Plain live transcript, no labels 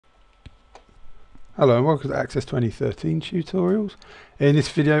Hello and welcome to Access 2013 tutorials. In this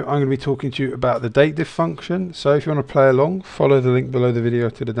video I'm going to be talking to you about the DateDiff function. So if you want to play along, follow the link below the video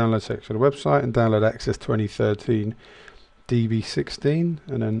to the download section of the website and download Access 2013 DB16,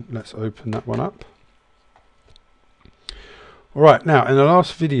 and then let's open that one up. Alright, now in the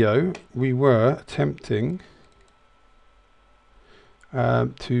last video we were attempting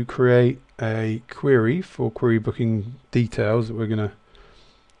to create a query for query booking details that we're going to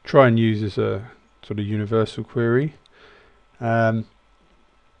try and use as a sort of universal query. Although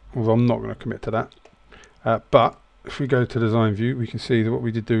I'm not going to commit to that. But if we go to design view, we can see that what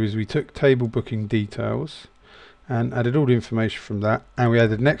we did do is we took table booking details and added all the information from that, and we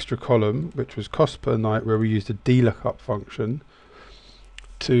added an extra column which was cost per night, where we used a DLOOKUP function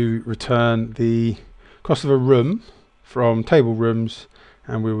to return the cost of a room from table rooms,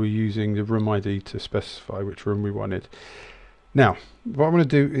 and we were using the room ID to specify which room we wanted. Now, what I'm going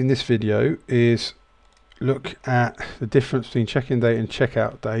to do in this video is look at the difference between check-in date and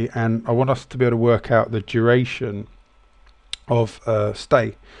check-out date, and I want us to be able to work out the duration of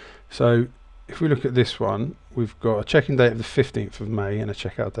stay. So if we look at this one, we've got a check-in date of the 15th of May and a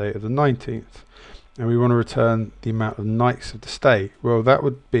check-out date of the 19th, and we want to return the amount of nights of the stay. Well, that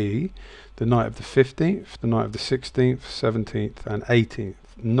would be the night of the 15th, the night of the 16th, 17th and 18th.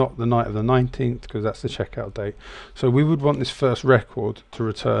 Not the night of the 19th, because that's the checkout date. So we would want this first record to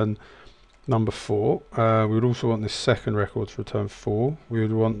return number 4. We would also want this second record to return 4. We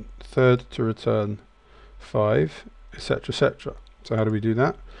would want third to return 5, etc, etc. So how do we do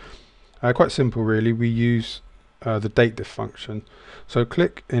that? Quite simple really. We use the DateDiff function. So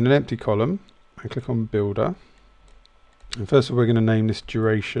click in an empty column and click on builder, and first of all we're going to name this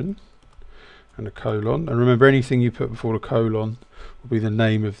duration and a colon, and remember anything you put before the colon will be the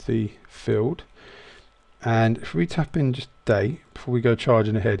name of the field. And if we tap in just date before we go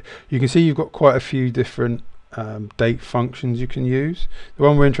charging ahead, you can see you've got quite a few different date functions you can use. The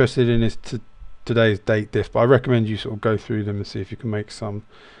one we're interested in is today's DateDiff, but I recommend you sort of go through them and see if you can make some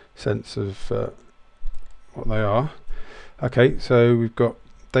sense of what they are. Okay, so we've got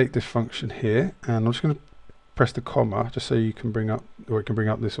DateDiff function here, and I'm just going to press the comma just so you can bring up, or it can bring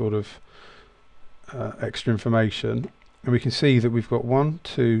up this sort of extra information. And we can see that we've got 1,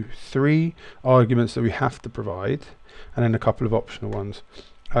 2, 3 arguments that we have to provide, and then a couple of optional ones.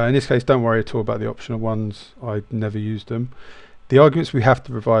 In this case, don't worry at all about the optional ones. I never used them. The arguments we have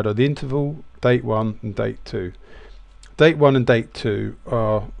to provide are the interval, date 1 and date 2. Date 1 and date 2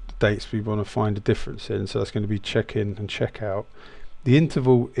 are the dates we want to find a difference in, so that's going to be check-in and check-out. The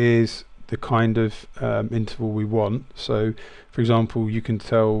interval is the kind of interval we want. So for example, you can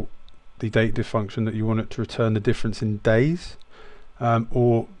tell the DateDiff function that you want it to return the difference in days,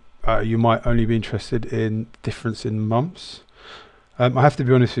 or you might only be interested in difference in months. I have to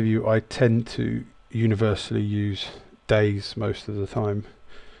be honest with you, I tend to universally use days most of the time,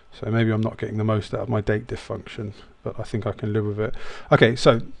 so maybe I'm not getting the most out of my DateDiff function, but I think I can live with it. Okay,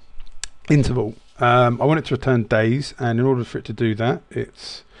 so interval, I want it to return days, and in order for it to do that,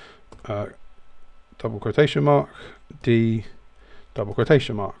 it's double quotation mark, D double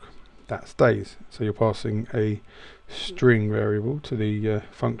quotation mark. That's days. So you're passing a string variable to the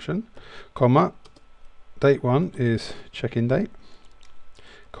function, comma, date 1 is check-in date,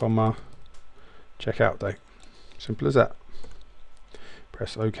 comma, check-out date. Simple as that.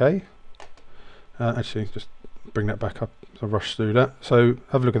 Press OK. Actually, just bring that back up. I'll rush through that. So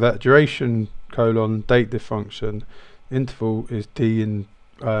have a look at that. Duration, colon, DateDiff function, interval is D in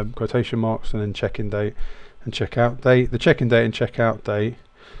quotation marks, and then check-in date and check-out date. The check-in date and check-out date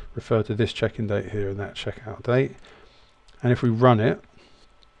refer to this check-in date here and that check-out date. And if we run it,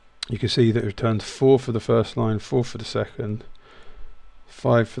 you can see that it returns 4 for the first line, 4 for the second,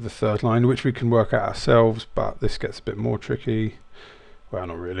 5 for the third line, which we can work out ourselves, but this gets a bit more tricky. Well,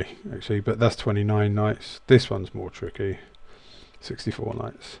 not really actually, but that's 29 nights. This one's more tricky, 64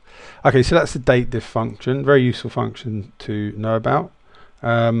 nights. Okay, so that's the DateDiff function, very useful function to know about.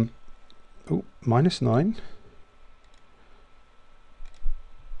 Oh, -9.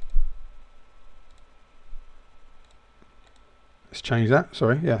 Let's change that.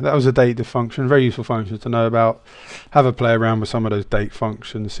 Sorry, yeah, that was a DateDiff function. Very useful function to know about. Have a play around with some of those date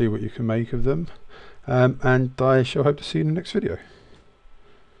functions, see what you can make of them. And I shall hope to see you in the next video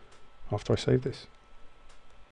after I save this.